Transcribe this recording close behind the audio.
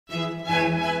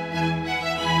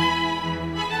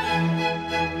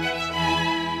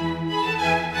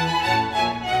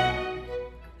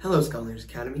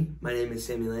Academy. My name is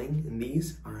Sammy and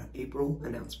these are our April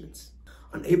announcements.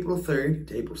 On April 3rd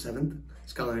to April 7th,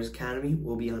 Scholars Academy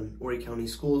will be on Horry County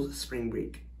Schools spring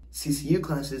break. CCU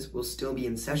classes will still be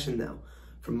in session though,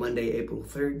 from Monday, April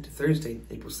 3rd to Thursday,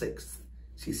 April 6th.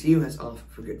 CCU has off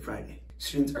for Good Friday.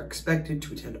 Students are expected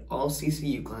to attend all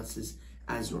CCU classes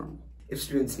as normal. If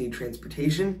students need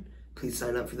transportation, please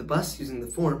sign up for the bus using the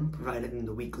form provided in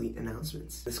the weekly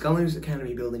announcements. The Scholars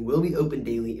Academy building will be open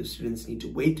daily if students need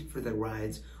to wait for their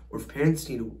rides or if parents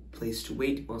need a place to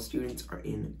wait while students are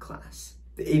in class.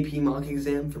 The AP mock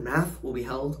exam for math will be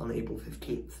held on April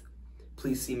 15th.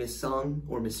 Please see Ms. Song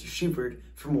or Mr. Shupert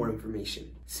for more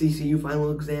information. CCU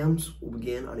final exams will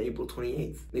begin on April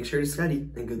 28th. Make sure to study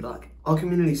and good luck. All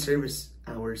community service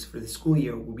hours for the school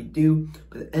year will be due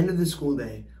by the end of the school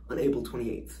day on April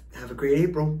 28th. Have a great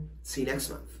April. See you next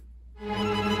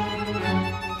month.